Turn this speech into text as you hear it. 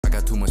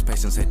too much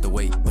patience, hate the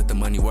wait, but the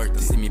money worth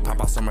it. See me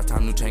pop out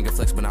summertime, new chain get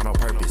flex, but not on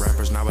purpose.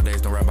 Rappers nowadays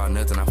don't rap about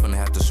nothing, I'm finna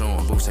have to show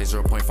them. Boost say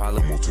 0.5,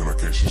 look more 10, I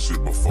can't shoot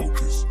shit but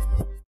focus.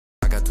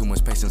 Got too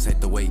much patience, hate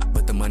the wait,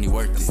 but the money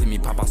worth it. See me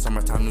pop out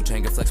summertime, new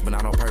chain get flex, but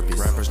not on purpose.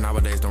 Rappers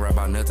nowadays don't rap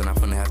about nothing, I'm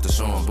finna have to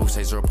show them. Boost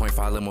say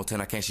 0.5, limo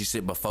 10, I can't see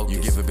shit but focus.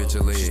 You give a bitch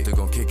a leg, she still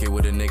gon' kick it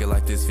with a nigga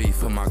like this FIFA.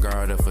 Put my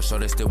guard up for sure,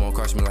 they still won't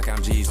crush me like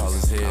I'm Jesus. Tall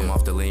as hell, I'm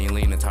off the lean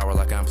and tower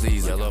like I'm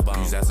pleased. Yellow bomb,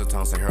 use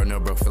acetone, say her nail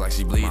broke, feel like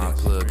she bleeding. My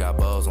plug got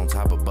bows on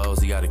top of bows,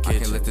 he got a kitchen. I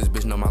can't let this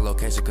bitch know my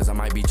location, cause I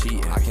might be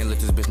cheating. I can't let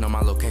this bitch know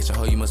my location,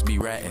 ho, you must be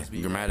ratting.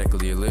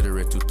 Grammatically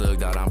illiterate, too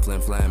thugged out, I'm flim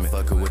flamming.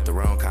 Fuck it with the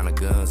wrong kind of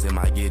guns, it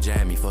might get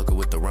jammy. Fuck it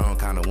with the wrong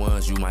kind of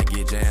ones, you might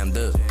get jammed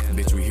up.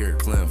 Bitch, we here,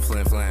 flim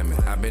flamming.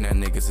 I been that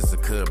nigga since a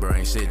cub, bro,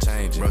 ain't shit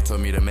changing. Bro told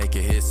me to make a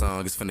hit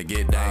song, it's finna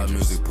get dangerous.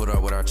 Music put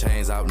up with our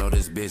chains out, know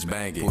this bitch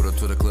banging. Pulled up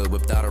to the club,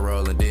 whipped out a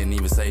roll and didn't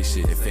even say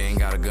shit. If he ain't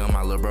got a gun,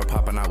 my little bro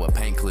popping out with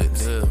paint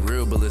clips.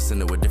 Real bullets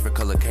in it with different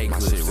color cake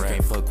clips. Shit,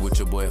 can't fuck with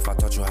your boy if I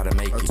taught you how to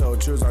make it. I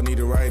told Trills I need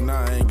it right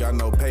now, I ain't got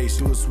no patience.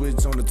 Do a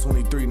switch on the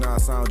 23, now I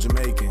sound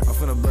Jamaican. I'm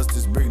finna bust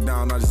this brick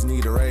down, I just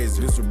need a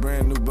razor. This a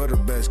brand new butter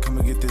batch, come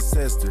and get this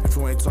cester. If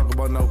you ain't talking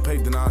about no paper,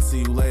 then I'll see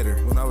you later.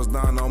 When I was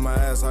down on my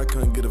ass, I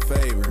couldn't get a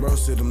favor. Bro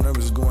said them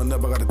numbers is going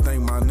up, I gotta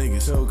thank my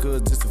niggas. Tell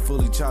cuz just a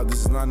fully chopped,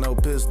 this is not no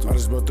pistol. I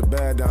just broke the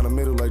bag down the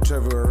middle like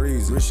Trevor or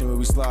Ariza. Rich when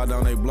we slide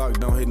down they block,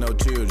 don't hit no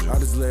children. I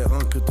just let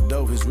cut the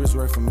dope, his wrist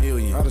worth a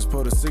million. I just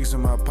put a 6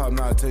 in my pop,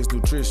 now it tastes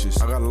nutritious.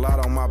 I got a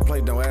lot on my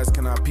plate, don't ask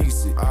can I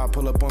piece it. I'll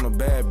pull up on a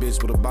bad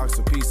bitch with a box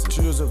of pieces.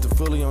 Trills up to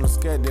fully on the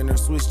scat, then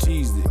Swiss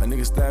cheesed it. A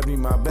nigga stabbed me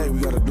in my back, we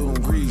gotta do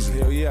him greasy.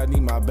 Hell yeah, I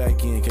need my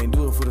back end, can't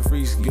do it for the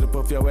free. Get up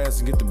off your ass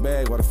and get the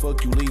bag, why the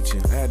fuck you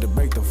leeching? I had to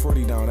break the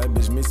 40 down, that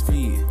bitch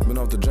misfeed. Been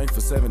off the drink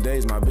for 7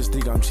 days, my bitch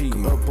think I'm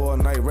cheating. Up all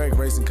night rag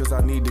racing cause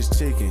I need this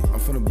chicken. I'm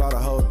finna buy the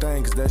whole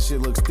thing cause that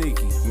shit looks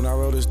sticky. When I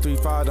roll this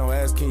 3.5, don't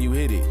ask can you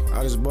hit it.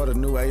 I just bought a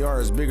new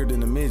AR, it's bigger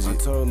than a midget. I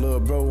told lil'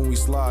 bro when we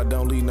slide,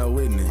 don't leave no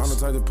witness. I'm the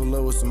type to pull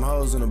up with some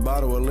hoes and a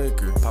bottle of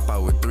liquor. Pop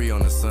out with 3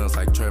 on the sons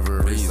like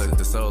Trevor. Bitch suck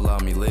the soul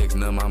out me, legs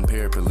numb, I'm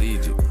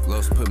paraplegic.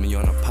 Los put me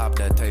on a pop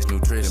that tastes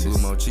nutritious. Blue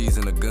mo cheese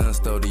in a gun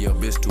store to your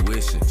bitch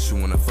tuition. She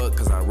wanna fuck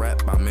cause I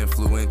rap, I'm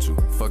influential.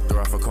 Fucked her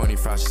off a corny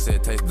fry, she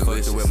said taste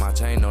delicious. Fucked her with my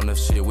chain on the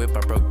shit whip, I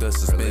broke the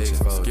suspension.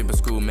 Skipping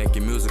school,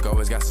 making music,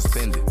 always got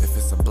suspended. If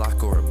it's a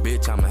block or a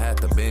bitch, I'ma have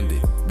to bend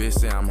it. Bitch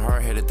say I'm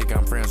hard-headed, think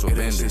I'm friends with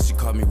Bender. She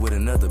called me with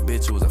another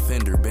bitch, it was a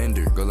fender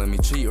bender. Go let me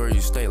cheat or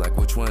you stay, like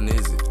which one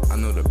is it? I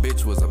know the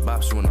bitch was a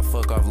bop, she wanna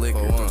fuck off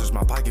liquor. Don't touch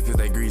my pocket cause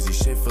they greasy,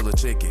 shit full of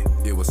chicken.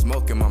 It was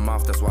smoke in my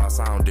mouth, that's why I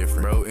sound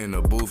different. Bro in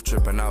the booth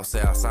tripping out,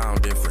 say I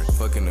sound different.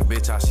 Fucking the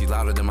bitch, how she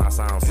louder than my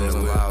sound.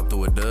 Feeling loud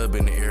through a dub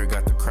in the air,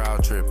 got the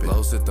crowd tripping.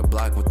 Los hit the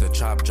block with the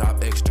chop,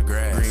 drop extra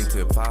grass. Green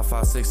tip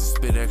 5.56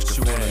 spit extra.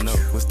 She wanna know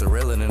what's the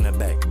reeling in the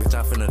back, bitch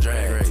I finna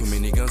drag. Too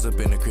many guns up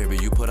in the crib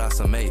and you put out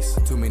some mace.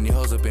 Too many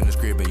hoes up in this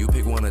crib and you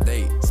pick one a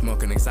date.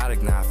 Smoking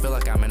exotic now, I feel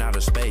like I'm in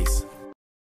outer space.